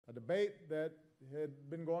a debate that had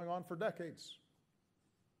been going on for decades,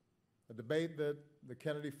 a debate that the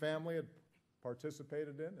Kennedy family had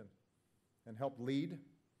participated in and helped lead,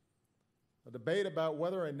 a debate about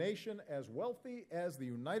whether a nation as wealthy as the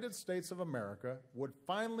United States of America would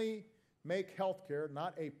finally make health care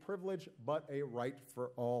not a privilege but a right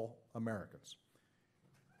for all Americans.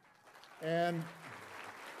 And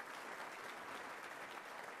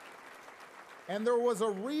there was a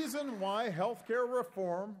reason why health care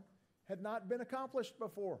reform had not been accomplished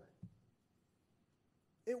before.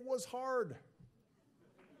 It was hard.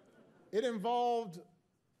 It involved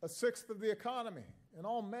a sixth of the economy and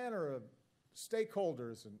all manner of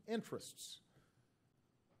stakeholders and interests.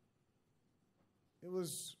 It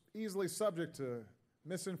was easily subject to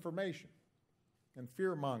misinformation and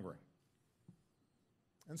fear-mongering.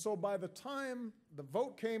 And so by the time the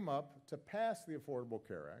vote came up to pass the Affordable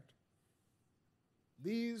Care Act,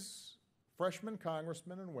 these freshman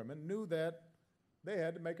congressmen and women knew that they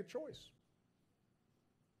had to make a choice,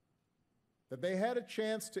 that they had a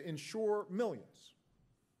chance to insure millions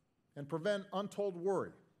and prevent untold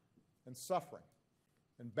worry and suffering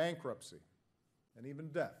and bankruptcy and even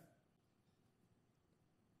death,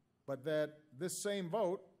 but that this same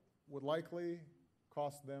vote would likely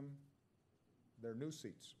cost them their new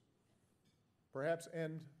seats, perhaps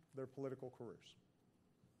end their political careers.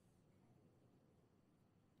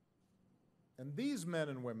 And these men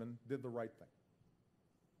and women did the right thing.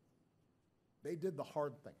 They did the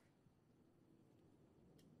hard thing.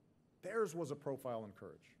 Theirs was a profile in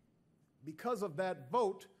courage. Because of that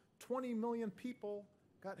vote, 20 million people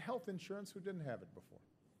got health insurance who didn't have it before.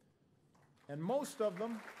 And most of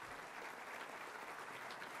them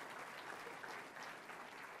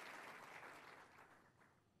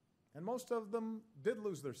did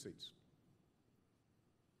lose their seats.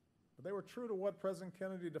 But they were true to what President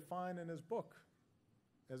Kennedy defined in his book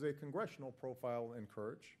as a congressional profile in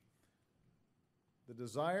courage: the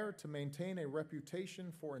desire to maintain a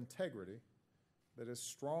reputation for integrity that is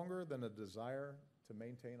stronger than a desire to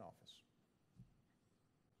maintain office.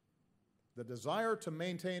 The desire to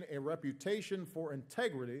maintain a reputation for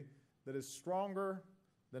integrity that is stronger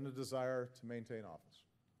than a desire to maintain office.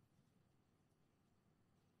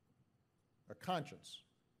 A conscience,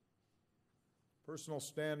 personal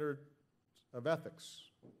standard of ethics,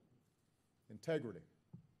 integrity,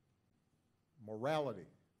 morality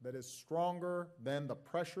that is stronger than the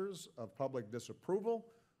pressures of public disapproval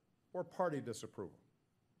or party disapproval.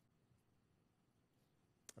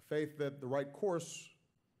 A faith that the right course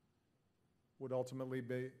would ultimately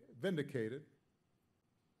be vindicated.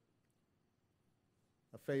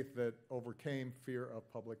 A faith that overcame fear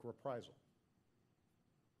of public reprisal.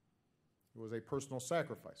 It was a personal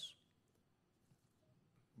sacrifice.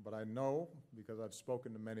 But I know, because I've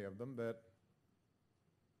spoken to many of them, that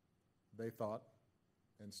they thought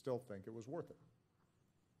and still think it was worth it.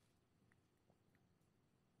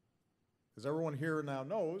 As everyone here now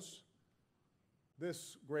knows,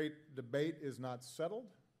 this great debate is not settled,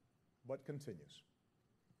 but continues.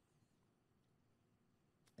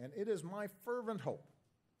 And it is my fervent hope,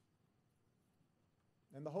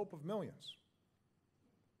 and the hope of millions,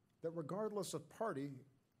 that regardless of party,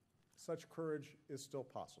 such courage is still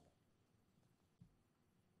possible.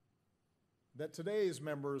 That today's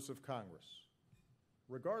members of Congress,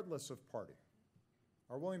 regardless of party,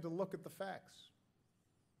 are willing to look at the facts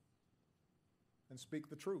and speak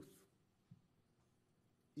the truth,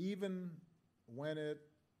 even when it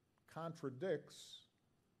contradicts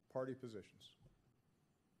party positions.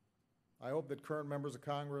 I hope that current members of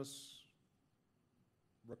Congress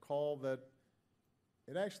recall that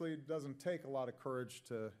it actually doesn't take a lot of courage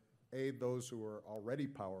to aid those who are already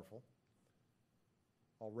powerful,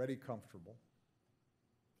 already comfortable,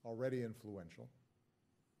 already influential.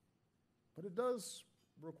 But it does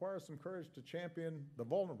require some courage to champion the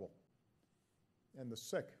vulnerable and the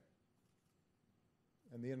sick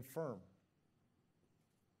and the infirm,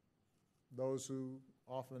 those who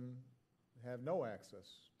often have no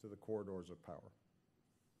access to the corridors of power.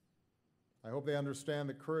 I hope they understand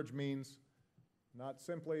that courage means not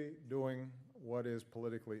simply doing what is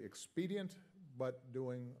politically expedient, but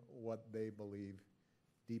doing what they believe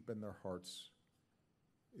deep in their hearts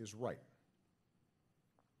is right.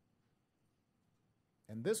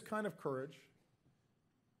 And this kind of courage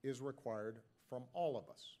is required from all of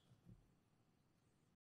us.